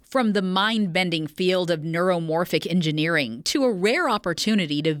From the mind-bending field of neuromorphic engineering to a rare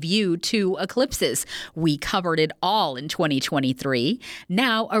opportunity to view two eclipses, we covered it all in 2023.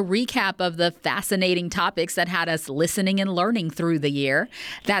 Now, a recap of the fascinating topics that had us listening and learning through the year.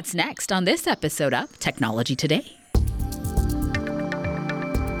 That's next on this episode of Technology Today.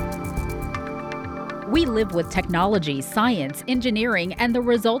 We live with technology, science, engineering, and the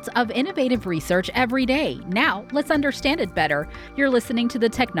results of innovative research every day. Now, let's understand it better. You're listening to the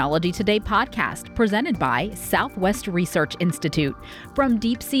Technology Today podcast, presented by Southwest Research Institute. From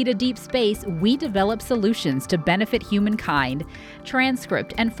deep sea to deep space, we develop solutions to benefit humankind.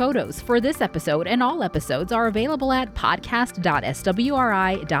 Transcript and photos for this episode and all episodes are available at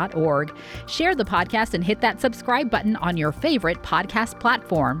podcast.swri.org. Share the podcast and hit that subscribe button on your favorite podcast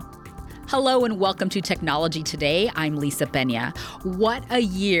platform. Hello and welcome to Technology Today. I'm Lisa Peña. What a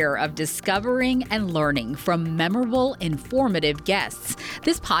year of discovering and learning from memorable, informative guests.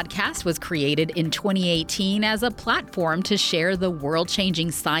 This podcast was created in 2018 as a platform to share the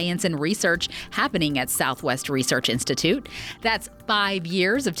world-changing science and research happening at Southwest Research Institute. That's 5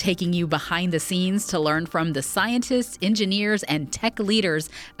 years of taking you behind the scenes to learn from the scientists, engineers, and tech leaders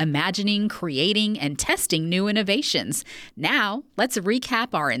imagining, creating, and testing new innovations. Now, let's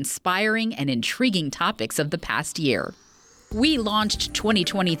recap our inspiring and intriguing topics of the past year. We launched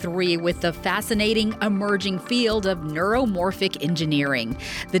 2023 with the fascinating emerging field of neuromorphic engineering,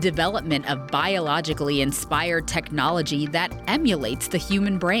 the development of biologically inspired technology that emulates the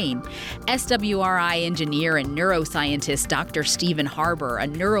human brain. SWRI engineer and neuroscientist Dr. Stephen Harber, a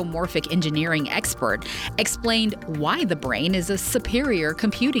neuromorphic engineering expert, explained why the brain is a superior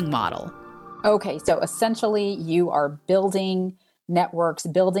computing model. Okay, so essentially you are building networks,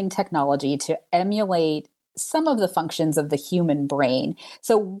 building technology to emulate some of the functions of the human brain.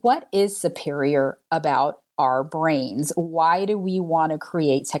 So what is superior about our brains? Why do we want to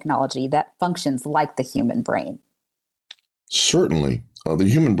create technology that functions like the human brain? Certainly. The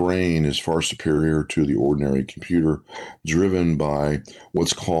human brain is far superior to the ordinary computer, driven by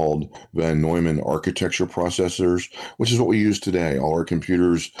what's called Van Neumann architecture processors, which is what we use today. All our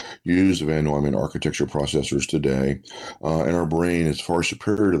computers use Van Neumann architecture processors today, and our brain is far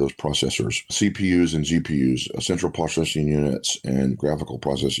superior to those processors. CPUs and GPUs, central processing units and graphical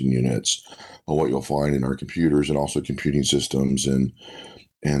processing units, are what you'll find in our computers, and also computing systems and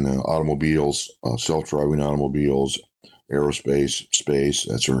automobiles, self-driving automobiles, aerospace, space.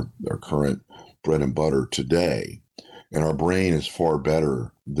 That's our current bread and butter today. And our brain is far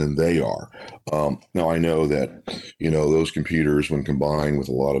better than they are. Now, I know that, those computers, when combined with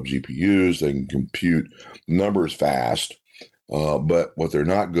a lot of GPUs, they can compute numbers fast. But what they're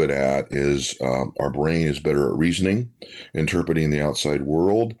not good at is our brain is better at reasoning, interpreting the outside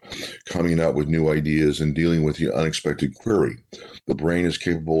world, coming up with new ideas, and dealing with the unexpected query. The brain is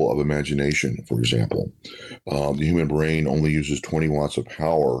capable of imagination, for example. The human brain only uses 20 watts of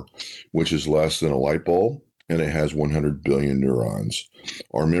power, which is less than a light bulb, and it has 100 billion neurons.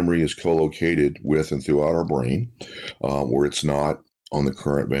 Our memory is co-located with and throughout our brain, where it's not on the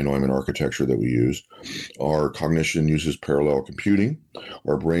current Van Neumann architecture that we use. Our cognition uses parallel computing.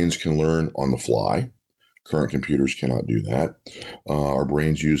 Our brains can learn on the fly. Current computers cannot do that. Our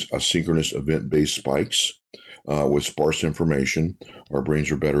brains use asynchronous event-based spikes with sparse information. Our brains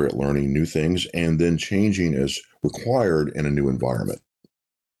are better at learning new things and then changing as required in a new environment.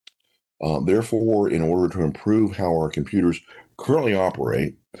 Therefore, in order to improve how our computers currently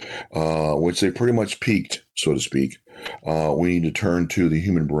operate, which they pretty much peaked, so to speak, we need to turn to the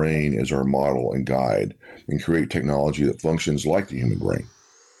human brain as our model and guide and create technology that functions like the human brain.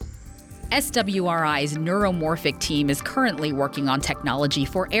 SWRI's neuromorphic team is currently working on technology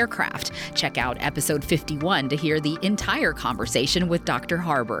for aircraft. Check out episode 51 to hear the entire conversation with Dr.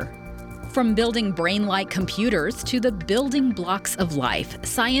 Harber. From building brain-like computers to the building blocks of life,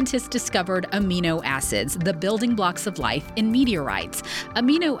 scientists discovered amino acids, the building blocks of life, in meteorites.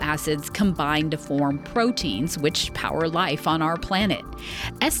 Amino acids combine to form proteins, which power life on our planet.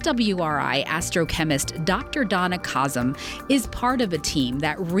 SWRI astrochemist Dr. Donna Kazem is part of a team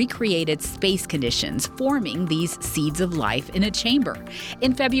that recreated space conditions, forming these seeds of life in a chamber.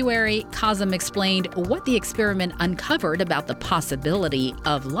 In February, Kazem explained what the experiment uncovered about the possibility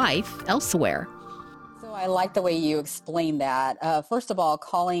of life elsewhere. So I like the way you explained that. First of all,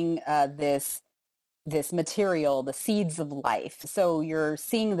 calling this material the seeds of life. So you're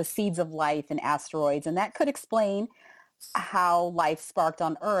seeing the seeds of life in asteroids, and that could explain how life sparked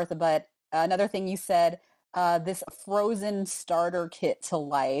on Earth. But another thing you said, this frozen starter kit to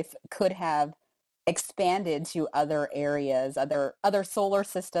life could have expanded to other areas, other solar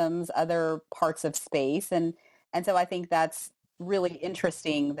systems, other parts of space, and so I think that's really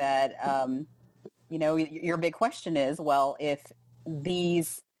interesting that, your big question is, well, if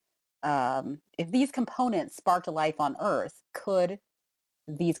these components sparked life on Earth, could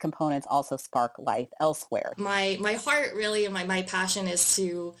these components also spark life elsewhere? My heart really, and my passion is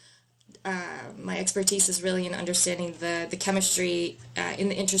to, my expertise is really in understanding the chemistry in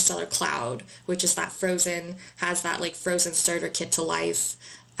the interstellar cloud, which is that has that like frozen starter kit to life.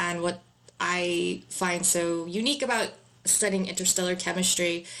 And what I find so unique about studying interstellar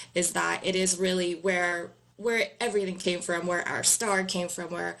chemistry is that it is really where everything came from, where our star came from,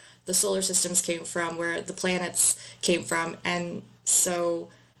 where the solar systems came from, where the planets came from. And so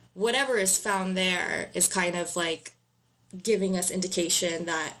whatever is found there is kind of like giving us indication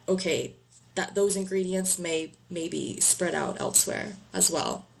that, okay, that those ingredients may be spread out elsewhere as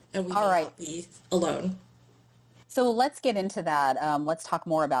well. And we may not be alone. So let's get into that. Let's talk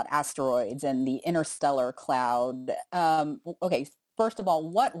more about asteroids and the interstellar cloud. Okay, first of all,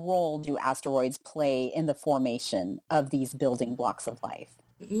 what role do asteroids play in the formation of these building blocks of life?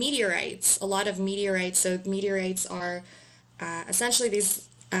 Meteorites, a lot of meteorites. So meteorites are essentially these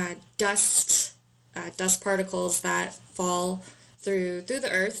dust particles that fall through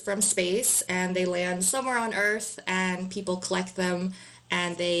the Earth from space, and they land somewhere on Earth, and people collect them,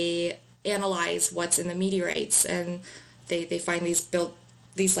 and they analyze what's in the meteorites, and they find these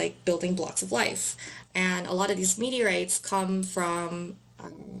like building blocks of life. And a lot of these meteorites come from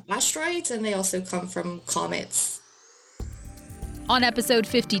asteroids, and they also come from comets. On episode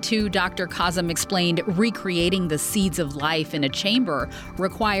 52, Dr. Kazem explained recreating the seeds of life in a chamber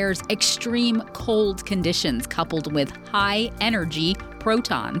requires extreme cold conditions coupled with high energy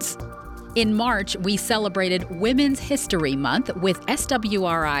protons. In March, we celebrated Women's History Month with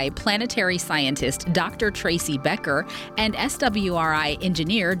SWRI planetary scientist Dr. Tracy Becker and SWRI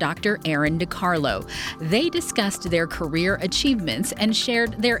engineer Dr. Aaron DiCarlo. They discussed their career achievements and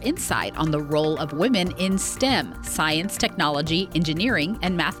shared their insight on the role of women in STEM, science, technology, engineering,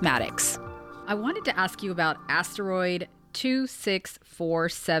 and mathematics. I wanted to ask you about asteroid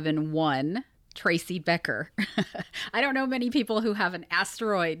 26471. Tracy Becker. I don't know many people who have an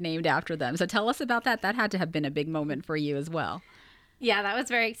asteroid named after them. So tell us about that. That had to have been a big moment for you as well. Yeah, that was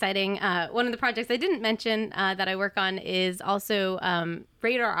very exciting. One of the projects I didn't mention that I work on is also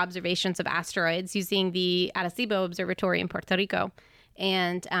radar observations of asteroids using the Arecibo Observatory in Puerto Rico.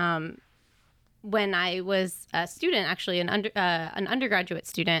 And when I was a student, actually an undergraduate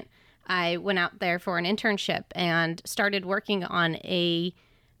student, I went out there for an internship and started working on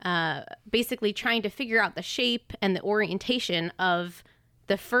basically trying to figure out the shape and the orientation of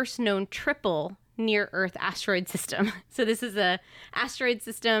the first known triple near-Earth asteroid system. So this is a asteroid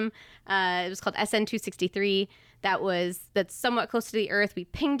system. It was called SN263. That's somewhat close to the Earth. We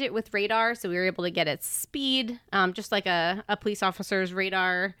pinged it with radar, so we were able to get its speed, just like a police officer's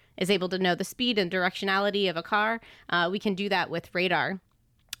radar is able to know the speed and directionality of a car. We can do that with radar.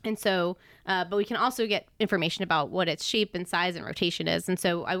 And so, but we can also get information about what its shape and size and rotation is. And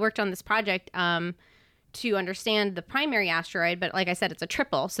so I worked on this project to understand the primary asteroid, but like I said, it's a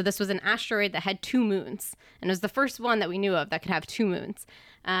triple. So this was an asteroid that had 2 moons, and it was the first one that we knew of that could have 2 moons.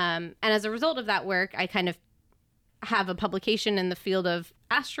 And as a result of that work, I kind of have a publication in the field of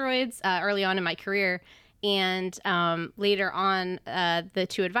asteroids early on in my career. And later on, the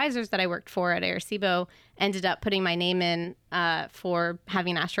 2 advisors that I worked for at Arecibo ended up putting my name in for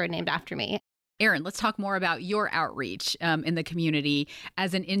having an asteroid named after me. Aaron, let's talk more about your outreach in the community.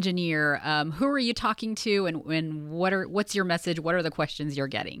 As an engineer, who are you talking to, and what's your message? What are the questions you're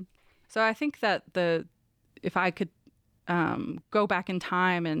getting? So I think that if I could go back in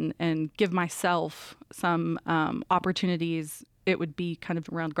time and give myself some opportunities, it would be kind of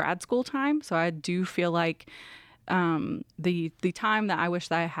around grad school time. So I do feel like the time that I wish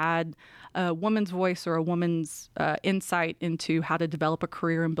that I had a woman's voice or a woman's insight into how to develop a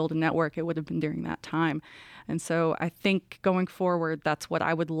career and build a network, it would have been during that time. And so I think going forward, that's what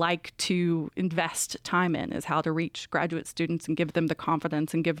I would like to invest time in, is how to reach graduate students and give them the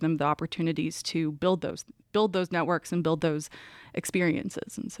confidence and give them the opportunities to build those networks and build those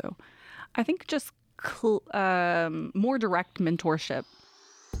experiences. And so I think just more direct mentorship.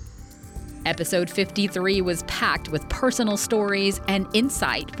 Episode 53 was packed with personal stories and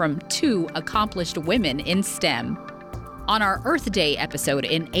insight from 2 accomplished women in STEM. On our Earth Day episode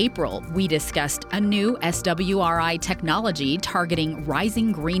in April, we discussed a new SWRI technology targeting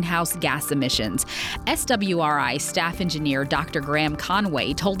rising greenhouse gas emissions. SWRI staff engineer Dr. Graham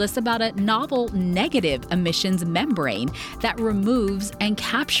Conway told us about a novel negative emissions membrane that removes and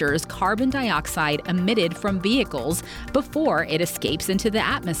captures carbon dioxide emitted from vehicles before it escapes into the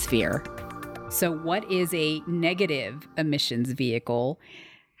atmosphere. So what is a negative emissions vehicle?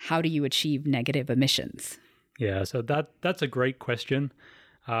 How do you achieve negative emissions? Yeah, so that's a great question.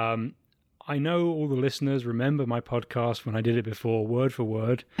 I know all the listeners remember my podcast when I did it before, word for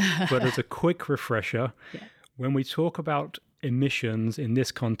word, but as a quick refresher, when we talk about emissions in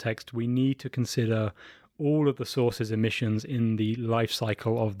this context, we need to consider all of the sources emissions in the life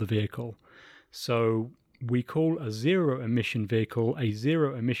cycle of the vehicle. So we call a zero emission vehicle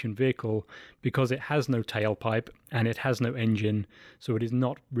because it has no tailpipe and it has no engine, so it is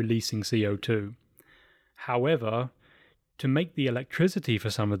not releasing CO2. However, to make the electricity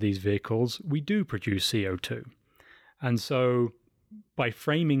for some of these vehicles, we do produce CO2. And so by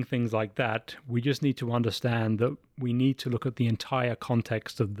framing things like that, we just need to understand that we need to look at the entire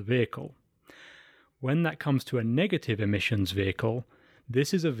context of the vehicle. When that comes to a negative emissions vehicle,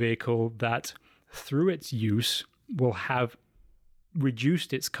 this is a vehicle that, through its use, will have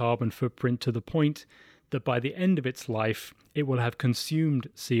reduced its carbon footprint to the point that by the end of its life, it will have consumed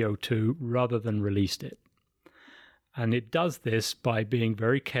CO2 rather than released it. And it does this by being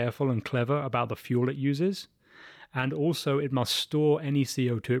very careful and clever about the fuel it uses. And also it must store any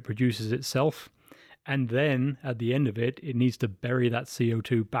CO2 it produces itself. And then at the end of it, it needs to bury that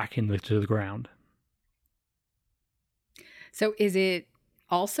CO2 back into the ground. So is it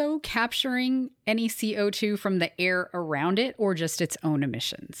also capturing any CO2 from the air around it, or just its own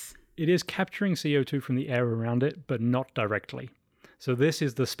emissions? It is capturing CO2 from the air around it, but not directly. So this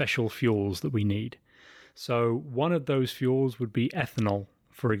is the special fuels that we need. So one of those fuels would be ethanol,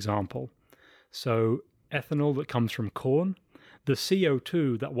 for example. So ethanol that comes from corn, the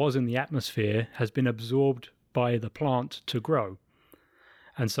CO2 that was in the atmosphere has been absorbed by the plant to grow.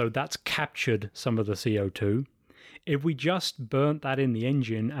 And so that's captured some of the CO2. If we just burnt that in the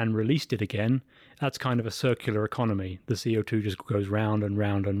engine and released it again, that's kind of a circular economy. The CO2 just goes round and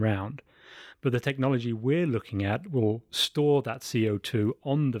round and round. But the technology we're looking at will store that CO2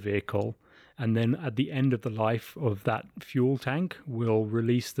 on the vehicle, and then at the end of the life of that fuel tank, we'll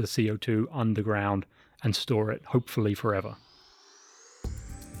release the CO2 underground and store it, hopefully forever.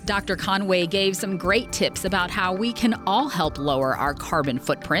 Dr. Conway gave some great tips about how we can all help lower our carbon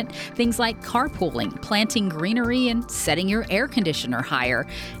footprint. Things like carpooling, planting greenery, and setting your air conditioner higher.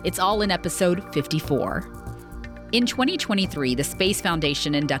 It's all in episode 54. In 2023, the Space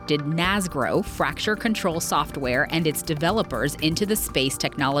Foundation inducted NASGRO, Fracture Control Software, and its developers into the Space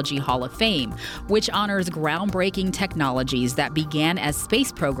Technology Hall of Fame, which honors groundbreaking technologies that began as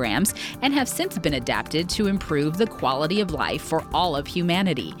space programs and have since been adapted to improve the quality of life for all of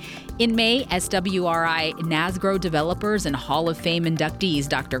humanity. In May, SWRI NASGRO developers and Hall of Fame inductees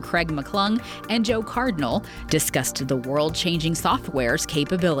Dr. Craig McClung and Joe Cardinal discussed the world-changing software's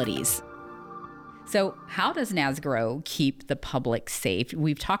capabilities. So how does NASGRO keep the public safe?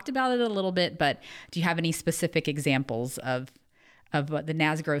 We've talked about it a little bit, but do you have any specific examples of what the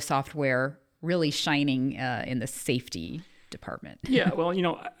NASGRO software really shining in the safety department? Yeah, well,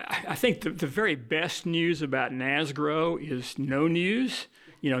 I think the very best news about NASGRO is no news.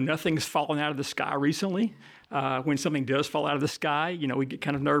 Nothing's fallen out of the sky recently. When something does fall out of the sky, we get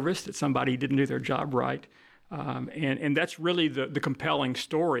kind of nervous that somebody didn't do their job right. And that's really the compelling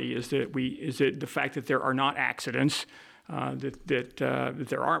story is that the fact that there are not accidents, that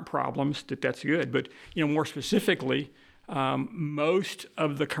there aren't problems, that's good. But more specifically, most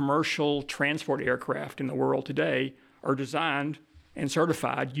of the commercial transport aircraft in the world today are designed and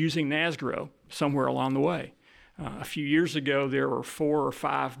certified using NASGRO somewhere along the way. A few years ago, there were 4 or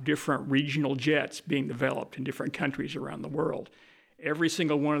 5 different regional jets being developed in different countries around the world. Every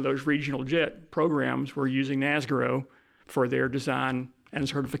single one of those regional jet programs were using NASGRO for their design and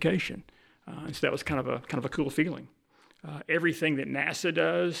certification. And so that was kind of a cool feeling. Everything that NASA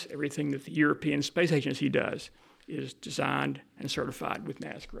does, everything that the European Space Agency does, is designed and certified with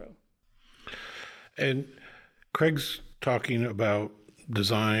NASGRO. And Craig's talking about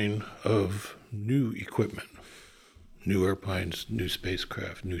design of new equipment, new airplanes, new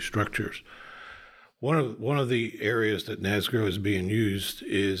spacecraft, new structures. One of the areas that NASGRO is being used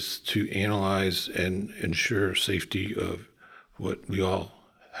is to analyze and ensure safety of what we all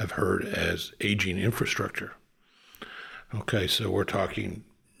have heard as aging infrastructure. Okay, so we're talking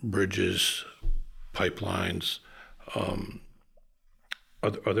bridges, pipelines,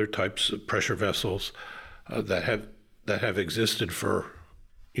 other types of pressure vessels that have existed for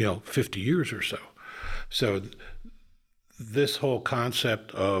 50 years or so. So this whole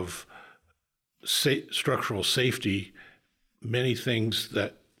concept of structural safety, many things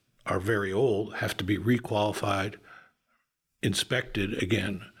that are very old have to be requalified, inspected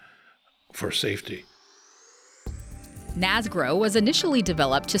again for safety. NASGRO was initially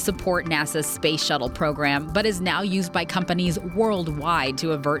developed to support NASA's space shuttle program, but is now used by companies worldwide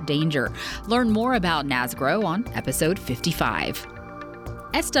to avert danger. Learn more about NASGRO on episode 55.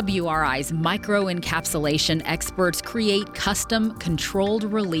 SWRI's microencapsulation experts create custom controlled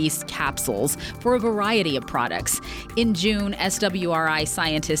release capsules for a variety of products. In June, SWRI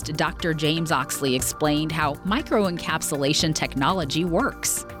scientist Dr. James Oxley explained how microencapsulation technology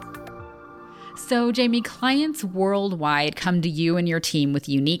works. So, Jamie, clients worldwide come to you and your team with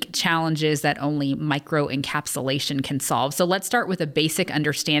unique challenges that only microencapsulation can solve. So let's start with a basic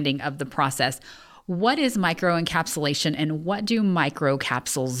understanding of the process. What is microencapsulation and what do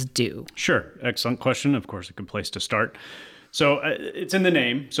microcapsules do? Sure. Excellent question. Of course, a good place to start. So it's in the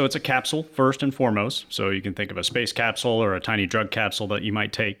name. So it's a capsule first and foremost. So you can think of a space capsule or a tiny drug capsule that you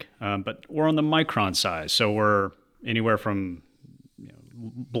might take. But we're on the micron size. So we're anywhere from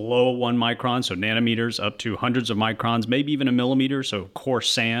below 1 micron, so nanometers, up to hundreds of microns, maybe even a millimeter, so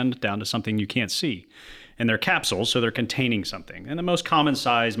coarse sand, down to something you can't see. And they're capsules, so they're containing something. And the most common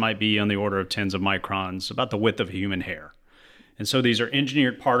size might be on the order of tens of microns, about the width of a human hair. And so these are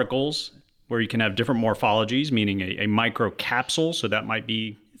engineered particles where you can have different morphologies, meaning a microcapsule. So that might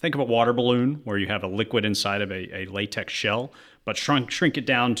be, think of a water balloon where you have a liquid inside of a latex shell, but shrink it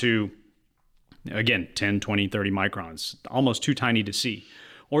down to, again, 10, 20, 30 microns, almost too tiny to see.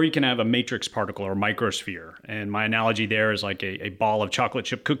 Or you can have a matrix particle or microsphere. And my analogy there is like a ball of chocolate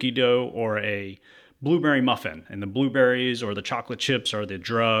chip cookie dough or a blueberry muffin. And the blueberries or the chocolate chips are the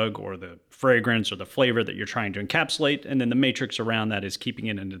drug or the fragrance or the flavor that you're trying to encapsulate. And then the matrix around that is keeping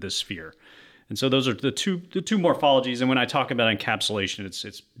it into this sphere. And so those are the two morphologies. And when I talk about encapsulation,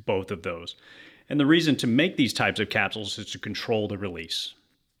 it's both of those. And the reason to make these types of capsules is to control the release.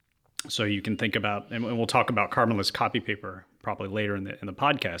 So you can think about, and we'll talk about carbonless copy paper probably later in the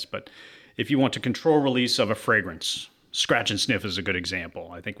podcast, but if you want to control release of a fragrance, scratch and sniff is a good example.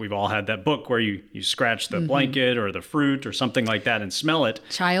 I think we've all had that book where you scratch the blanket or the fruit or something like that and smell it.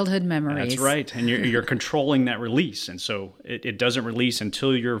 Childhood memories. That's right. And you're controlling that release. And so it doesn't release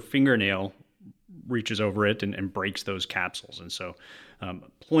until your fingernail reaches over it and breaks those capsules. And so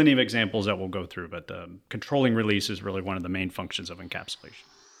plenty of examples that we'll go through, but controlling release is really one of the main functions of encapsulation.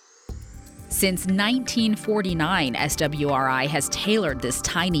 Since 1949, SWRI has tailored this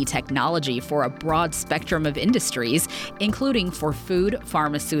tiny technology for a broad spectrum of industries, including for food,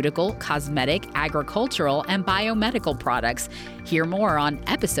 pharmaceutical, cosmetic, agricultural, and biomedical products. Hear more on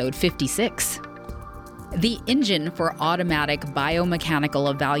episode 56. The Engine for Automatic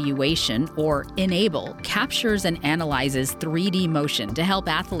Biomechanical Evaluation, or ENABLE, captures and analyzes 3D motion to help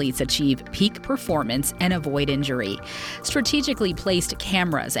athletes achieve peak performance and avoid injury. Strategically placed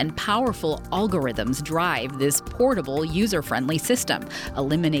cameras and powerful algorithms drive this portable, user-friendly system,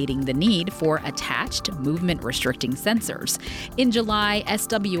 eliminating the need for attached movement-restricting sensors. In July,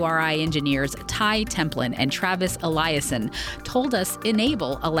 SWRI engineers Ty Templin and Travis Eliason told us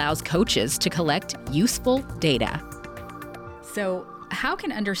ENABLE allows coaches to collect useful data. So, how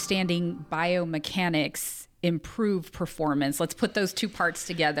can understanding biomechanics improve performance? Let's put those two parts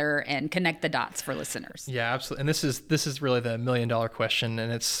together and connect the dots for listeners. Yeah, absolutely. And this is really the $1 million question,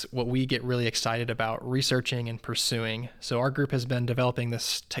 and it's what we get really excited about researching and pursuing. So our group has been developing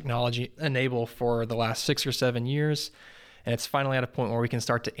this technology ENABLE for the last 6 or 7 years, and it's finally at a point where we can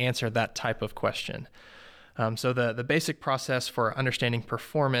start to answer that type of question. So the basic process for understanding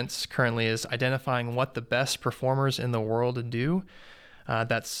performance currently is identifying what the best performers in the world do,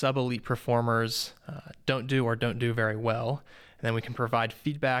 that sub-elite performers don't do very well. And then we can provide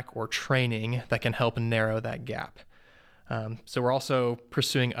feedback or training that can help narrow that gap. So we're also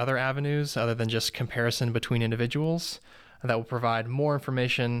pursuing other avenues other than just comparison between individuals that will provide more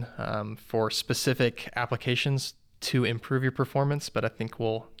information for specific applications to improve your performance, but I think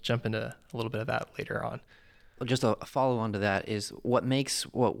we'll jump into a little bit of that later on. Just a follow-on to that is what makes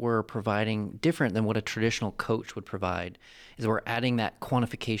what we're providing different than what a traditional coach would provide is we're adding that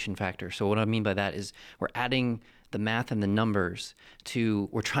quantification factor. So what I mean by that is we're adding the math and the numbers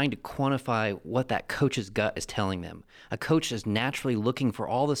we're trying to quantify what that coach's gut is telling them. A coach is naturally looking for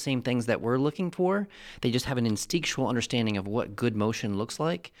all the same things that we're looking for. They just have an instinctual understanding of what good motion looks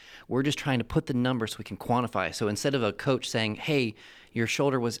like. We're just trying to put the numbers so we can quantify. So instead of a coach saying, hey, your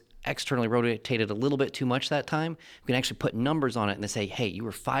shoulder was externally rotated a little bit too much that time, we can actually put numbers on it and they say, hey, you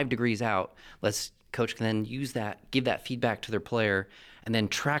were 5 degrees out. Coach can then use that, give that feedback to their player, and then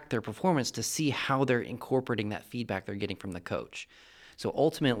track their performance to see how they're incorporating that feedback they're getting from the coach. So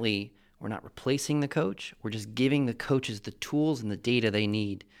ultimately, we're not replacing the coach. We're just giving the coaches the tools and the data they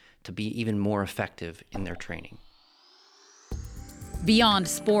need to be even more effective in their training. Beyond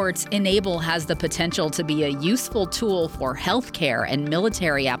sports, Enable has the potential to be a useful tool for healthcare and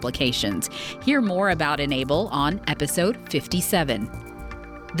military applications. Hear more about Enable on episode 57.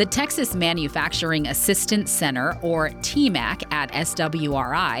 The Texas Manufacturing Assistance Center, or TMAC, at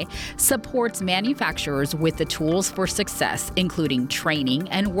SWRI supports manufacturers with the tools for success, including training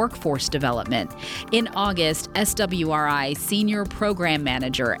and workforce development. In August, SWRI Senior Program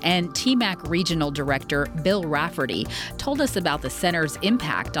Manager and TMAC Regional Director Bill Rafferty told us about the center's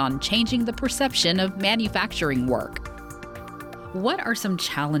impact on changing the perception of manufacturing work. What are some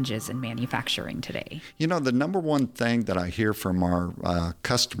challenges in manufacturing today? You know, the number one thing that I hear from our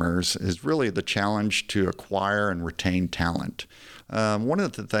customers is really the challenge to acquire and retain talent. One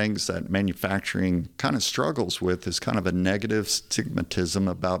of the things that manufacturing kind of struggles with is kind of a negative stigmatism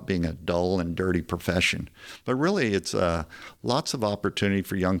about being a dull and dirty profession. But really, it's lots of opportunity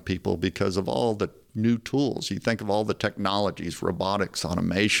for young people because of all the new tools. You think of all the technologies, robotics,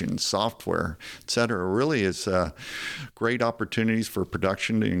 automation, software, et cetera. Really is great opportunities for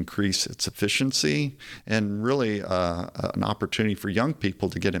production to increase its efficiency, and really an opportunity for young people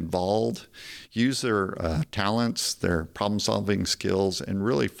to get involved, use their talents, their problem-solving skills, and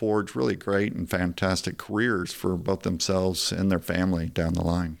really forge really great and fantastic careers for both themselves and their family down the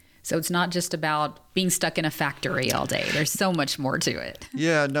line. So it's not just about being stuck in a factory all day. There's so much more to it.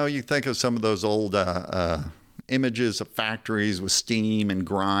 Yeah, no, you think of some of those old images of factories with steam and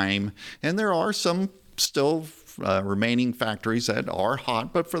grime, and there are some still remaining factories that are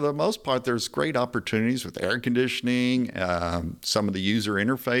hot, but for the most part, there's great opportunities with air conditioning. Some of the user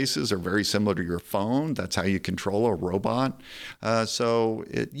interfaces are very similar to your phone. That's how you control a robot. Yes,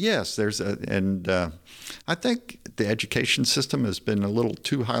 I think the education system has been a little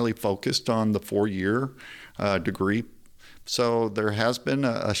too highly focused on the 4-year degree. So there has been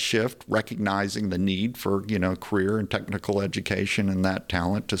a shift recognizing the need for, career and technical education and that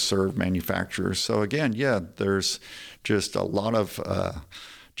talent to serve manufacturers. So again, there's just a lot of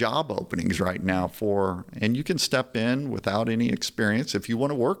job openings right now and you can step in without any experience. If you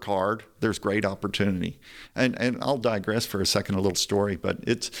want to work hard, there's great opportunity. And I'll digress for a second, a little story, but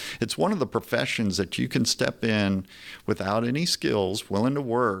it's one of the professions that you can step in without any skills, willing to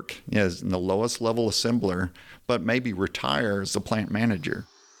work as in the lowest level assembler, but maybe retire as the plant manager.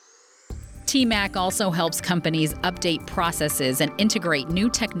 TMAC also helps companies update processes and integrate new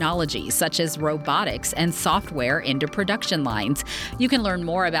technologies such as robotics and software into production lines. You can learn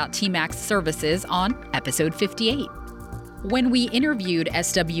more about TMAC's services on episode 58. When we interviewed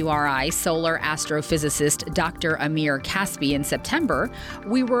SWRI solar astrophysicist Dr. Amir Caspi in September,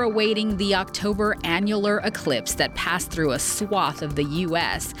 we were awaiting the October annular eclipse that passed through a swath of the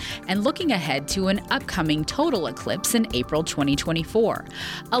U.S. and looking ahead to an upcoming total eclipse in April 2024.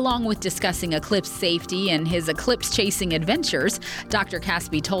 Along with discussing eclipse safety and his eclipse-chasing adventures, Dr.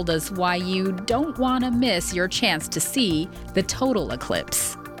 Caspi told us why you don't want to miss your chance to see the total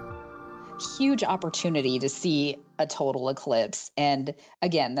eclipse. Huge opportunity to see a total eclipse. And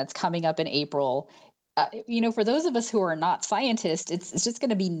again, that's coming up in April. For those of us who are not scientists, it's just going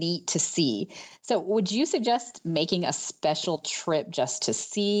to be neat to see. So would you suggest making a special trip just to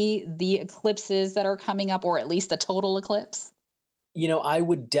see the eclipses that are coming up, or at least a total eclipse? I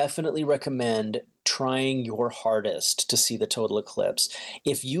would definitely recommend trying your hardest to see the total eclipse.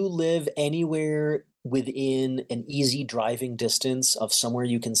 If you live anywhere within an easy driving distance of somewhere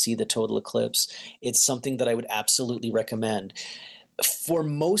you can see the total eclipse, it's something that I would absolutely recommend. For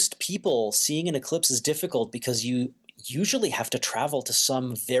most people, seeing an eclipse is difficult because you usually have to travel to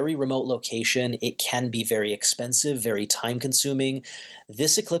some very remote location. It can be very expensive, very time consuming.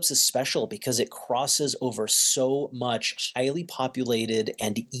 This eclipse is special because it crosses over so much highly populated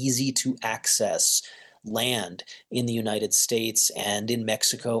and easy to access land in the United States and in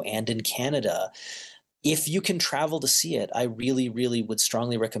Mexico and in Canada. If you can travel to see it, I really, really would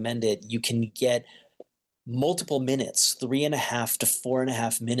strongly recommend it. You can get multiple minutes, 3.5 to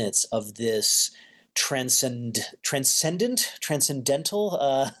 4.5 minutes of this transcendental,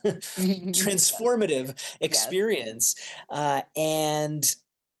 transformative experience. And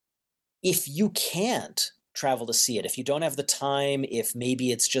if you can't travel to see it, if you don't have the time, if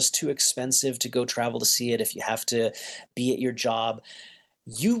maybe it's just too expensive to go travel to see it, if you have to be at your job,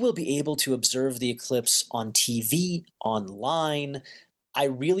 you will be able to observe the eclipse on TV, online. I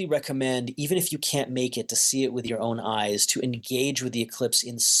really recommend, even if you can't make it, to see it with your own eyes, to engage with the eclipse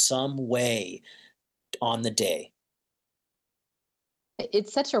in some way on the day.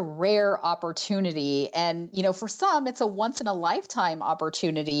 It's such a rare opportunity. And, for some, it's a once in a lifetime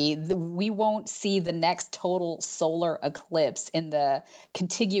opportunity. We won't see the next total solar eclipse in the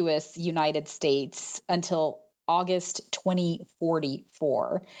contiguous United States until August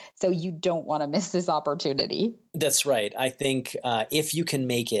 2044. So you don't want to miss this opportunity. That's right. I think if you can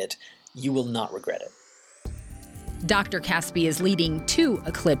make it, you will not regret it. Dr. Caspi is leading 2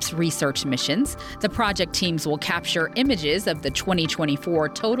 eclipse research missions. The project teams will capture images of the 2024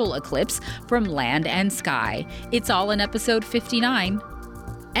 total eclipse from land and sky. It's all in episode 59.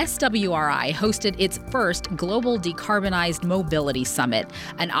 SWRI hosted its first Global Decarbonized Mobility Summit,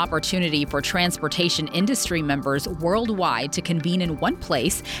 an opportunity for transportation industry members worldwide to convene in one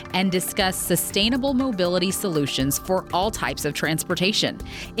place and discuss sustainable mobility solutions for all types of transportation.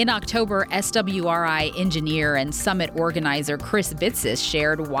 In October, SWRI engineer and summit organizer Chris Bitsis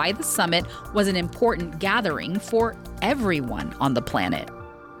shared why the summit was an important gathering for everyone on the planet.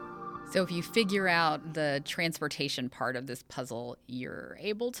 So if you figure out the transportation part of this puzzle, you're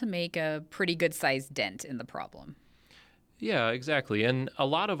able to make a pretty good-sized dent in the problem. Yeah, exactly. And a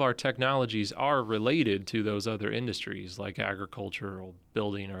lot of our technologies are related to those other industries like agriculture or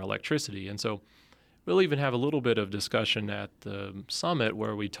building or electricity. And so we'll even have a little bit of discussion at the summit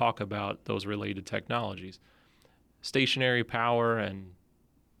where we talk about those related technologies. Stationary power, and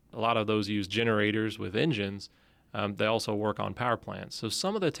a lot of those use generators with engines. They also work on power plants. So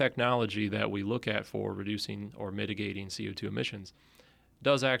some of the technology that we look at for reducing or mitigating CO2 emissions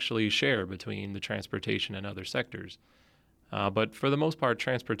does actually share between the transportation and other sectors. But for the most part,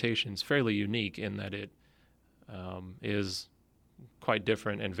 transportation is fairly unique in that it is quite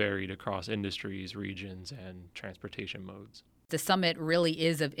different and varied across industries, regions, and transportation modes. The summit really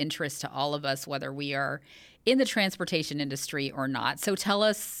is of interest to all of us, whether we are in the transportation industry or not. So tell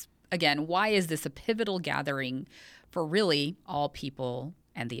us, again, why is this a pivotal gathering for really all people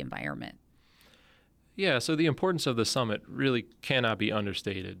and the environment? Yeah, so the importance of the summit really cannot be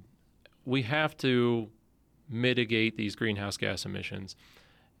understated. We have to mitigate these greenhouse gas emissions.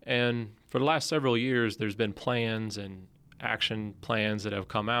 And for the last several years, there's been plans and action plans that have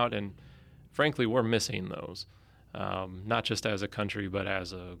come out, and frankly, we're missing those, not just as a country, but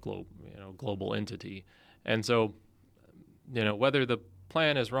as a global entity. And so, whether the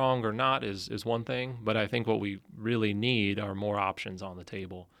plan is wrong or not is one thing, but I think what we really need are more options on the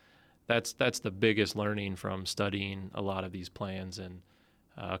table. That's the biggest learning from studying a lot of these plans and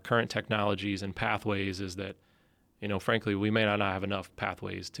current technologies and pathways is that, frankly, we may not have enough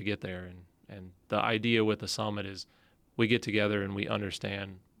pathways to get there. And the idea with the summit is we get together and we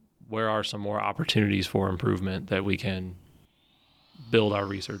understand where are some more opportunities for improvement that we can build our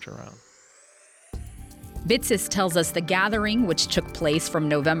research around. Bitsis tells us the gathering, which took place from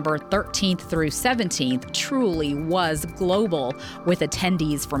November 13th through 17th, truly was global, with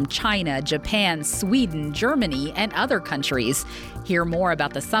attendees from China, Japan, Sweden, Germany, and other countries. Hear more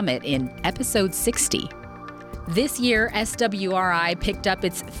about the summit in episode 60. This year, SWRI picked up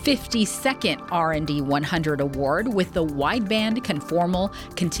its 52nd R&D 100 award with the Wideband Conformal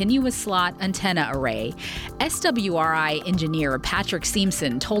Continuous Slot Antenna Array. SWRI engineer Patrick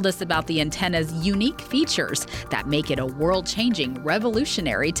Seamson told us about the antenna's unique features that make it a world-changing,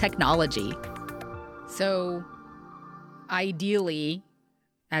 revolutionary technology. So, ideally,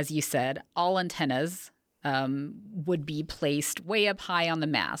 as you said, all antennas would be placed way up high on the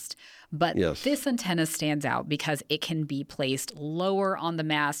mast. But yes, this antenna stands out because it can be placed lower on the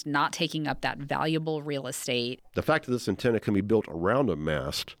mast, not taking up that valuable real estate. The fact that this antenna can be built around a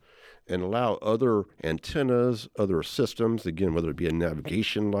mast and allow other antennas, other systems, again, whether it be a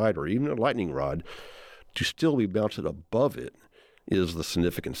navigation light or even a lightning rod, to still be mounted above it is the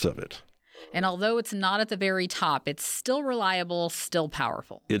significance of it. And although it's not at the very top, it's still reliable, still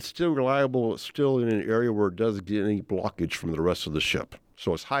powerful. It's still reliable. It's still in an area where it doesn't get any blockage from the rest of the ship.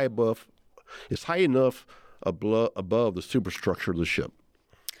 So it's high enough above the superstructure of the ship.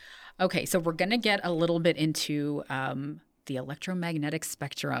 Okay, so we're going to get a little bit into the electromagnetic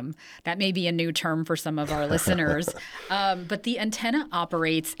spectrum. That may be a new term for some of our listeners. But the antenna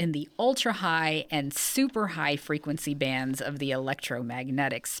operates in the ultra-high and super high frequency bands of the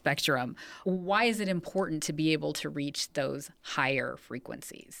electromagnetic spectrum. Why is it important to be able to reach those higher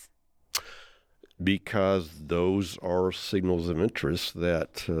frequencies? Because those are signals of interest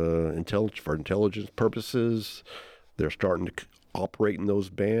that for intelligence purposes, they're starting to operate in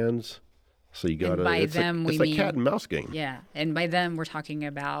those bands. So you got to, it's like cat and mouse game. Yeah. And by them, we're talking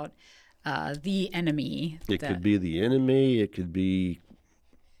about the enemy. It could be the enemy. It could be,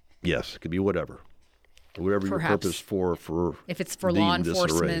 yes, it could be whatever. Whatever your purpose for if it's for law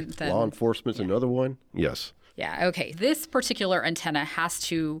enforcement, then law enforcement's another one. Yes. Yeah. Okay. This particular antenna has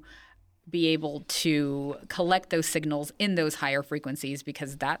to be able to collect those signals in those higher frequencies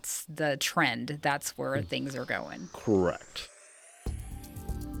because that's the trend. That's where things are going. Correct.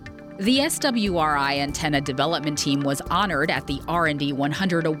 The SWRI antenna development team was honored at the R&D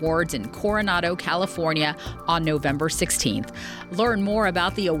 100 Awards in Coronado, California on November 16th. Learn more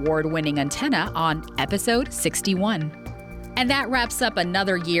about the award-winning antenna on episode 61. And that wraps up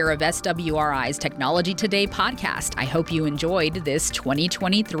another year of SWRI's Technology Today podcast. I hope you enjoyed this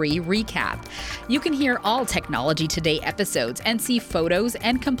 2023 recap. You can hear all Technology Today episodes and see photos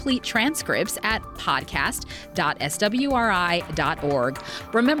and complete transcripts at podcast.swri.org.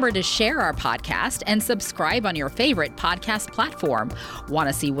 Remember to share our podcast and subscribe on your favorite podcast platform. Want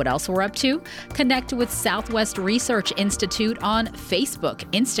to see what else we're up to? Connect with Southwest Research Institute on Facebook,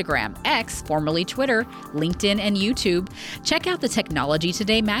 Instagram, X, formerly Twitter, LinkedIn, and YouTube. Check out the Technology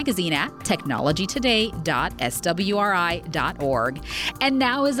Today magazine at technologytoday.swri.org. And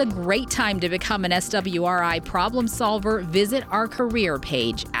now is a great time to become an SWRI problem solver. Visit our career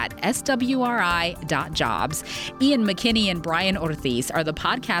page at swri.jobs. Ian McKinney and Brian Ortiz are the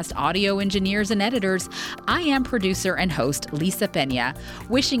podcast audio engineers and editors. I am producer and host Lisa Peña,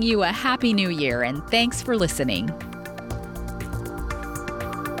 wishing you a happy new year, and thanks for listening.